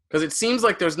 Because it seems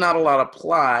like there's not a lot of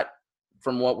plot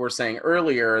from what we're saying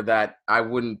earlier that I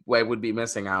would be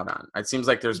missing out on. It seems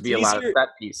like there's a lot of set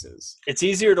pieces. It's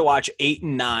easier to watch 8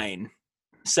 and 9,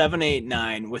 7, 8,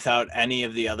 9 without any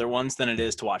of the other ones than it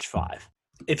is to watch 5.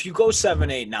 If you go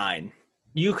 7, 8, 9,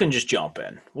 you can just jump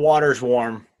in. Water's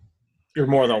warm. You're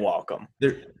more than welcome.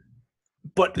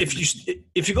 But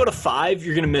if you go to 5,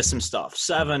 you're gonna miss some stuff.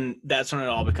 7, that's when it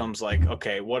all becomes like,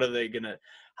 okay, what are they gonna?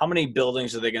 How many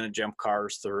buildings are they gonna jump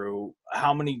cars through?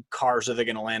 How many cars are they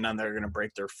gonna land on that are gonna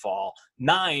break their fall?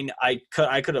 9, I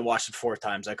could have watched it 4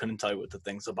 times. I couldn't tell you what the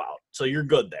thing's about. So you're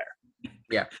good there.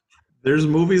 Yeah. There's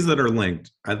movies that are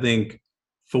linked. I think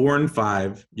 4 and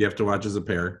 5 you have to watch as a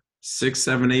pair. 6,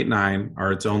 7, 8, 9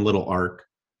 are its own little arc.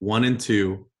 1 and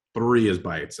 2, 3 is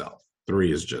by itself.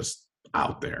 3 is just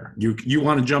out there. You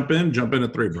want to jump in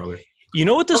at 3, brother. You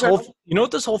know what this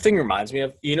whole thing reminds me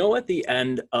of? You know, at the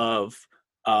end of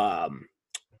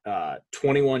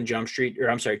 21 Jump Street, or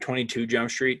I'm sorry, 22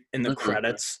 Jump Street, in the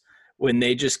credits, when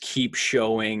they just keep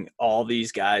showing all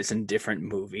these guys in different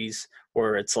movies,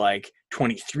 where it's like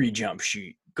 23 Jump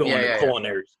Street going to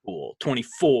culinary school,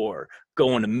 24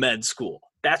 going to med school.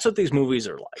 That's what these movies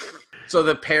are like. So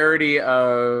the parody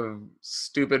of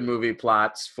stupid movie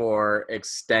plots for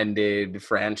extended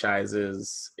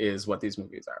franchises is what these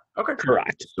movies are. Okay,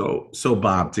 correct. So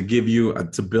Bob, to give you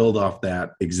to build off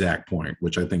that exact point,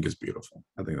 which I think is beautiful.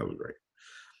 I think that was great.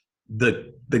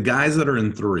 The guys that are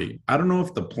in 3, I don't know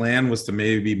if the plan was to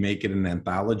maybe make it an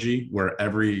anthology where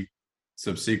every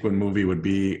subsequent movie would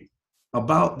be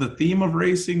about the theme of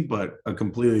racing, but a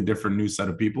completely different new set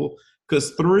of people.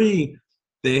 Because 3,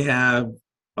 they have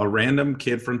a random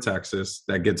kid from Texas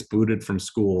that gets booted from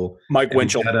school. Mike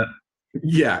Winchell.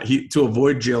 To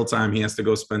avoid jail time, he has to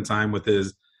go spend time with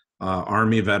his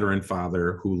Army veteran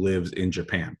father who lives in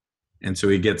Japan. And so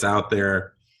he gets out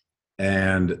there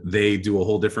and they do a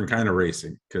whole different kind of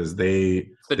racing because they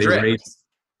race.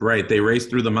 Right. They race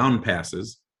through the mountain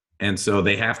passes. And so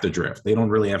they have to drift. They don't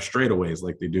really have straightaways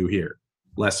like they do here.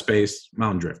 Less space,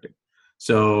 mountain drifting.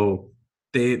 So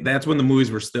that's when the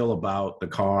movies were still about the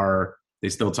car. They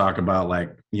still talk about,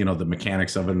 like, you know, the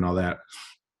mechanics of it and all that.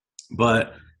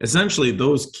 But essentially,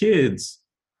 those kids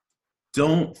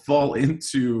don't fall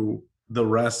into the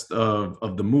rest of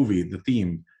the movie, the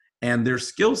theme. And their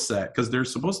skill set, because they're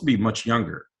supposed to be much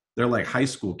younger. They're like high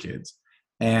school kids.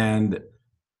 And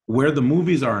where the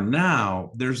movies are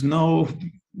now, there's no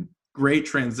great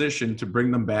transition to bring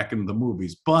them back into the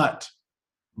movies. But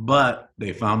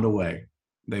they found a way.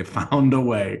 They found a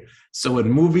way. So in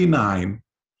movie 9,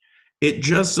 it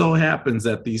just so happens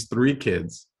that these 3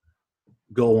 kids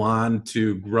go on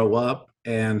to grow up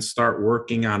and start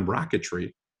working on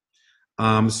rocketry,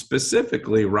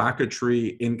 specifically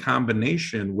rocketry in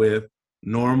combination with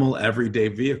normal everyday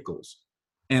vehicles,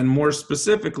 and more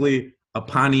specifically a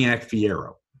Pontiac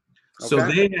Fiero. Okay. So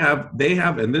they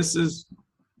have, and this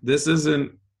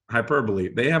isn't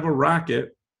hyperbole. They have a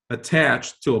rocket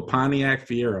attached to a Pontiac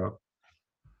Fiero,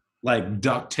 like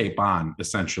duct tape on,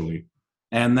 essentially.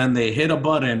 And then they hit a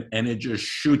button and it just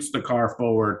shoots the car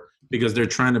forward because they're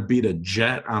trying to beat a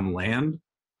jet on land,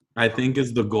 I think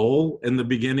is the goal in the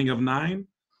beginning of 9.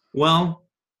 Well,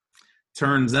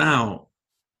 turns out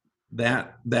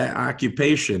that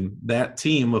occupation, that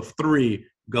team of 3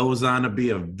 goes on to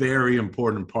be a very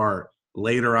important part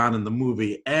later on in the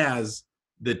movie, as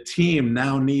the team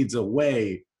now needs a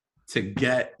way to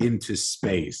get into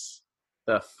space.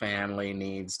 The family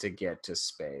needs to get to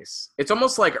space. It's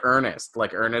almost like Ernest.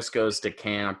 Like Ernest goes to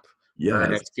camp. Yes.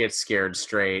 Ernest gets scared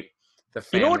straight. The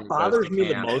family, you know what bothers me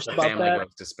the most about that?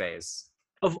 Goes to space.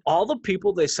 Of all the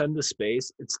people they send to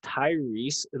space, it's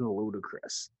Tyrese and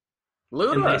Ludacris.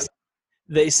 Ludacris.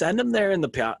 They send them there in the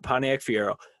Pontiac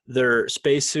Fiero. Their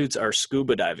space suits are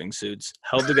scuba diving suits,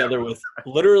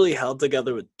 literally held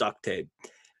together with duct tape,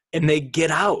 and they get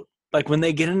out. Like, when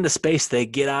they get into space, they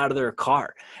get out of their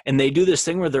car. And they do this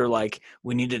thing where they're like,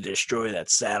 we need to destroy that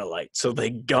satellite. So they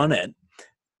gun it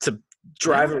to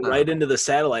drive it right into the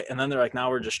satellite. And then they're like, now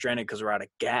we're just stranded because we're out of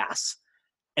gas.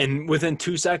 And within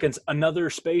 2 seconds, another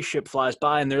spaceship flies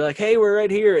by. And they're like, hey, we're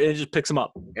right here. And it just picks them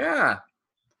up. Yeah.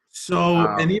 So,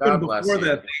 and even before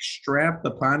that, they strap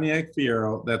the Pontiac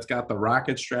Fiero that's got the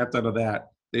rocket strapped out of that.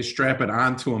 They strap it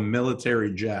onto a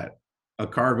military jet, a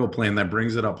cargo plane that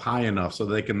brings it up high enough so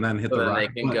they can then hit the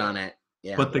rocket. They can gun it.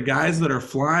 Yeah. But the guys that are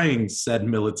flying said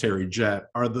military jet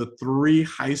are the 3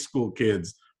 high school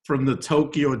kids from the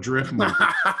Tokyo Drift movie.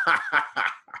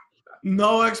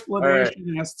 No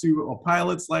explanation as to a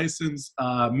pilot's license,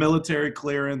 military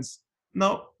clearance.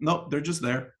 No, they're just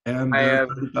there, and they're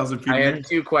 30,000 feet I in the have air.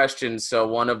 2 questions. So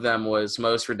one of them was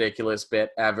most ridiculous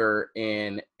bit ever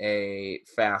in a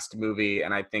Fast movie,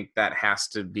 and I think that has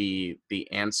to be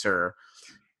the answer.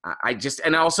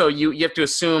 And also you have to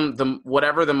assume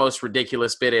whatever the most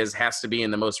ridiculous bit is has to be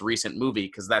in the most recent movie,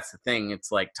 because that's the thing.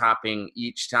 It's like topping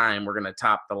each time. We're going to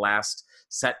top the last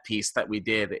set piece that we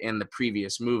did in the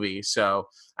previous movie. So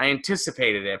I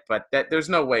anticipated it, but there's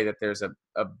no way that there's a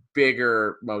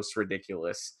bigger, most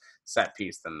ridiculous set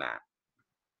piece than that.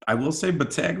 I will say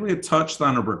Battaglia touched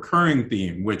on a recurring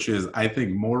theme, which is, I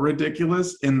think, more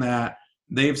ridiculous in that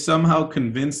they've somehow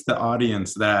convinced the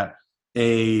audience that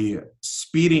a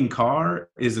speeding car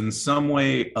is in some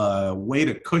way a way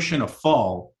to cushion a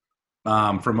fall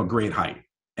from a great height.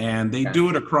 And they do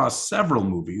it across several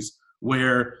movies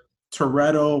where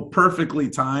Toretto perfectly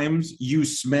times you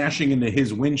smashing into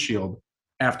his windshield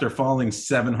after falling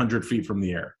 700 feet from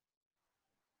the air.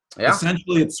 Yeah.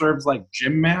 Essentially, it serves like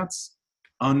gym mats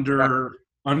under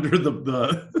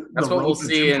the that's what we'll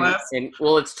see in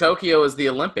well, it's Tokyo is the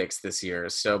Olympics this year,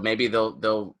 so maybe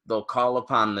they'll call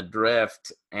upon the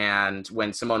drift, and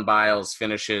when Simone Biles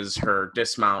finishes her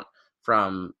dismount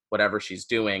from whatever she's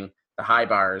doing, the high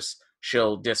bars,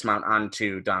 she'll dismount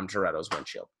onto Dom Toretto's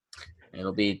windshield.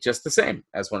 It'll be just the same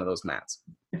as one of those mats.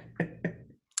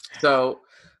 So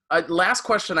last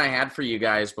question I had for you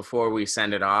guys before we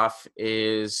send it off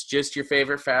is just your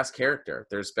favorite Fast character.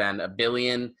 There's been a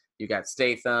billion. You got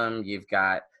Statham, you've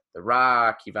got The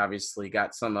Rock, you've obviously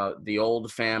got some of the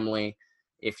old family,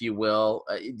 if you will.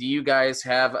 Do you guys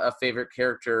have a favorite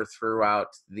character throughout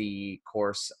the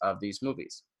course of these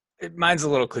movies? Mine's a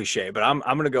little cliche, but I'm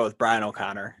going to go with Brian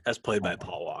O'Connor, as played by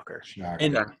Paul Walker. Sure.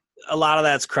 And a lot of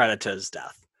that's credit to his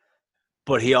death.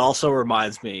 But he also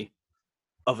reminds me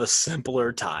of a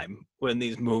simpler time when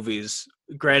these movies,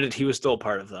 granted he was still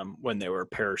part of them when they were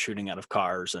parachuting out of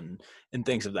cars and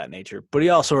things of that nature, but he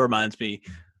also reminds me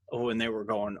of when they were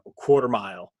going a quarter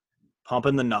mile,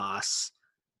 pumping the NOS,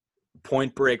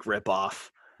 Point Break ripoff.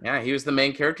 Yeah, he was the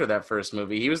main character of that first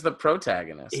movie. He was the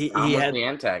protagonist. He was the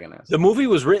antagonist. The movie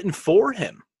was written for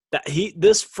him.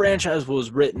 This franchise was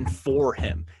written for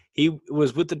him. He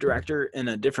was with the director in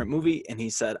a different movie, and he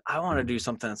said, I want to do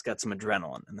something that's got some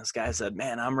adrenaline. And this guy said,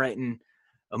 man, I'm writing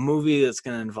a movie that's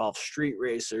going to involve street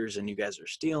racers, and you guys are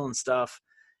stealing stuff.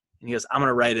 And he goes, I'm going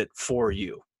to write it for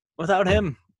you. Without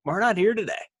him, we're not here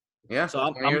today. Yeah, so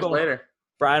I'm years going later.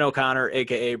 Brian O'Connor,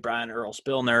 a.k.a. Brian Earl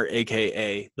Spillner,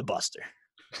 a.k.a. The Buster.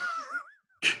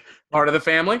 Part of the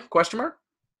family? Question mark?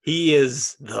 He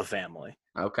is the family.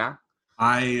 Okay.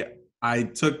 I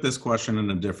took this question in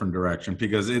a different direction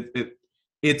because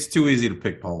it's too easy to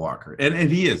pick Paul Walker. And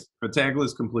he is. Battaglia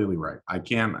is completely right.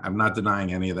 I'm not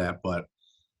denying any of that, but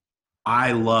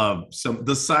I love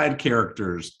the side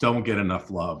characters don't get enough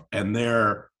love, and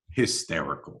they're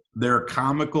hysterical. They're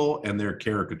comical and they're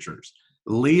caricatures.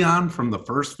 Leon from the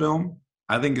first film,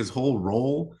 I think his whole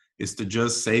role is to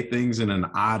just say things in an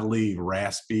oddly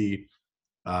raspy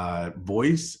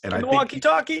voice. And I think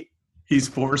walkie-talkie. He's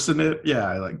forcing it.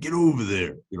 Yeah, like, get over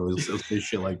there. He'll say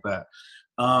shit like that.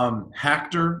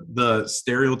 Hector, the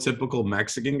stereotypical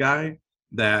Mexican guy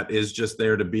that is just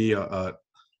there to be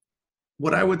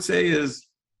what I would say is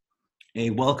a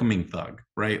welcoming thug,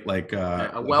 right? Like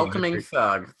a welcoming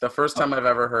thug. The first time I've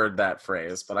ever heard that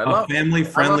phrase, but I love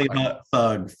family-friendly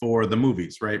thug for the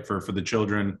movies, right? For the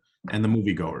children and the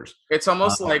moviegoers. It's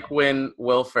almost like when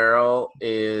Will Ferrell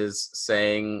is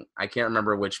saying, I can't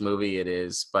remember which movie it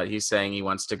is, but he's saying he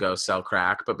wants to go sell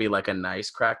crack, but be like a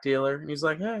nice crack dealer. And he's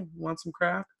like, hey, you want some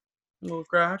crack? A little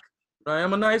crack? Right?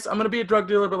 I'm going to be a drug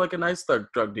dealer, but like a nice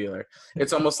drug dealer.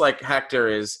 It's almost like Hector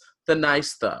is the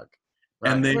nice thug.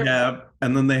 Right? And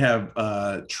then they have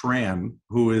Tran,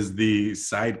 who is the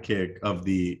sidekick of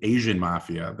the Asian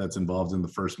mafia that's involved in the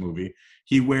first movie.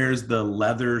 He wears the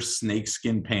leather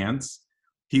snakeskin pants.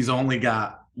 He's only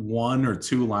got 1 or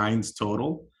 2 lines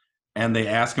total. And they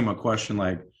ask him a question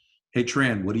like, hey,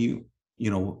 Tran, what do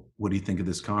you think of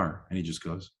this car? And he just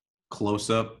goes, close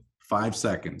up, 5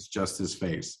 seconds, just his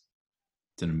face.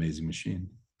 It's an amazing machine.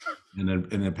 And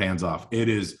it pans off. It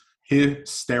is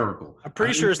hysterical. I'm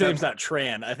pretty sure his name's not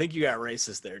Tran. I think you got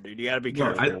racist there, dude. You got to be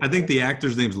careful. I think the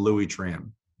actor's name's Louis Tran.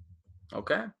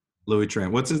 Okay. Louis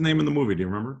Tran. What's his name in the movie? Do you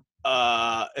remember?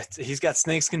 He's got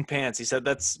snakeskin pants. He said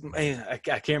I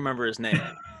can't remember his name.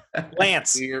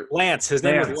 Lance. Lance. His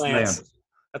name is Lance.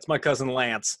 That's my cousin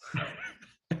Lance.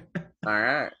 All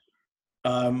right.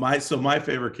 My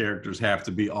favorite characters have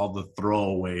to be all the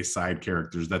throwaway side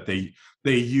characters that they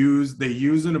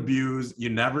use and abuse. You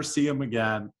never see them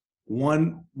again.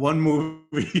 one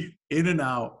movie in and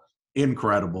out,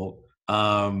 incredible.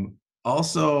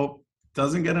 Also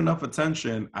doesn't get enough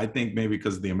attention. I think maybe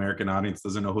because the American audience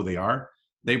doesn't know who they are.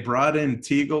 They brought in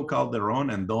Tigo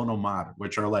Calderon and Don Omar,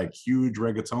 which are like huge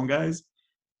reggaeton guys.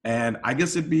 And I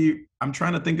guess I'm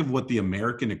trying to think of what the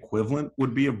American equivalent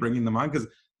would be of bringing them on, because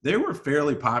they were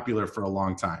fairly popular for a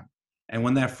long time. And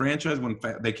when that franchise,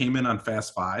 they came in on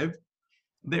Fast Five,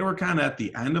 they were kind of at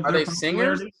the end of Are their they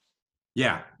popularity. singers?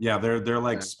 Yeah, they're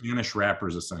like Spanish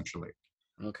rappers essentially.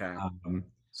 Okay.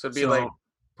 So it'd be like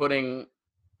putting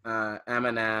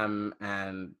Eminem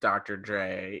and Dr.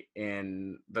 Dre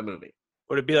in the movie.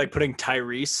 Would it be like putting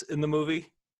Tyrese in the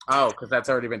movie? Oh, because that's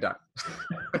already been done.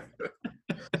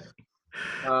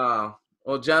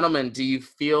 Well, gentlemen, do you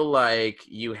feel like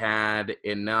you had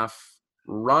enough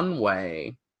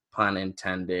runway, pun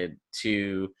intended,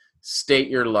 to state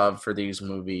your love for these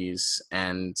movies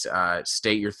and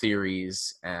state your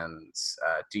theories? And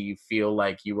do you feel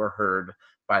like you were heard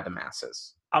by the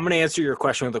masses? I'm going to answer your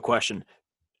question with a question.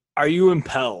 Are you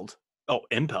impelled?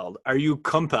 Are you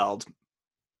compelled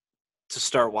to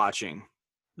start watching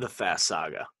the Fast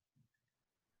Saga?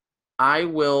 I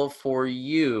will, for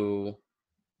you,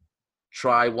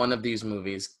 try one of these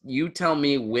movies. You tell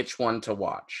me which one to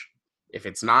watch. If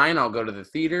it's 9, I'll go to the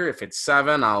theater. If it's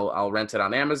 7, I'll rent it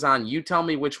on Amazon. You tell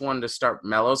me which one to start.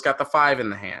 Mello's got the 5 in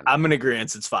the hand. I'm in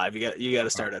agreement. It's 5. You got to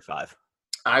start at 5.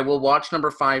 I will watch number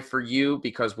 5 for you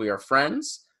because we are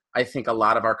friends. I think a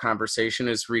lot of our conversation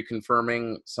is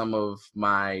reconfirming some of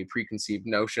my preconceived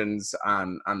notions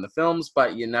on the films,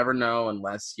 but you never know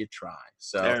unless you try.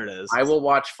 So there it is. I will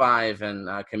watch 5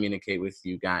 and communicate with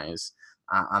you guys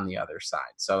on the other side.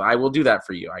 So I will do that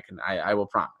for you. I will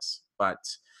promise. But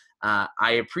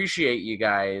I appreciate you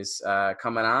guys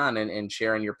coming on and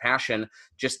sharing your passion.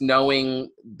 Just knowing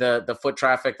the foot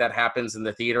traffic that happens in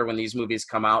the theater when these movies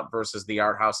come out versus the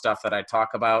art house stuff that I talk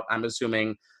about, I'm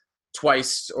assuming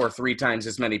twice or 3 times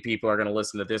as many people are going to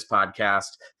listen to this podcast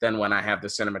than when I have the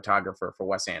cinematographer for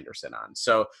Wes Anderson on.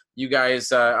 So you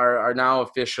guys are now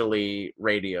officially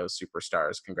radio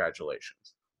superstars.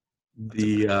 Congratulations.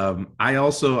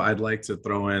 I'd like to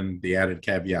throw in the added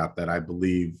caveat that I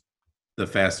believe the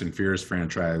Fast and Furious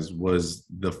franchise was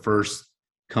the first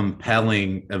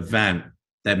compelling event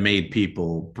that made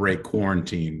people break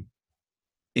quarantine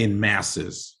in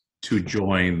masses to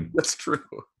join. That's true.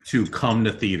 To come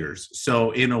to theaters.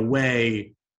 So in a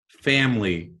way,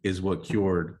 family is what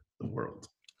cured the world.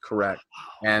 Correct.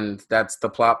 And that's the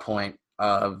plot point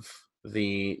of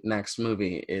the next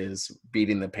movie, is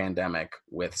beating the pandemic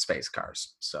with space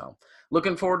cars. So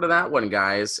looking forward to that one,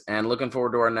 guys, and looking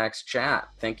forward to our next chat.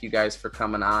 Thank you guys for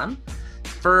coming on.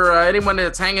 For anyone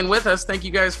that's hanging with us, thank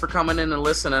you guys for coming in and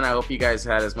listening. I hope you guys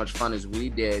had as much fun as we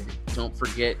did. Don't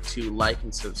forget to like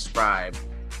and subscribe.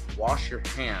 Wash your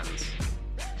hands.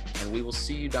 And we will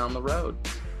see you down the road.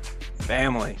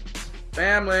 Family.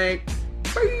 Bye.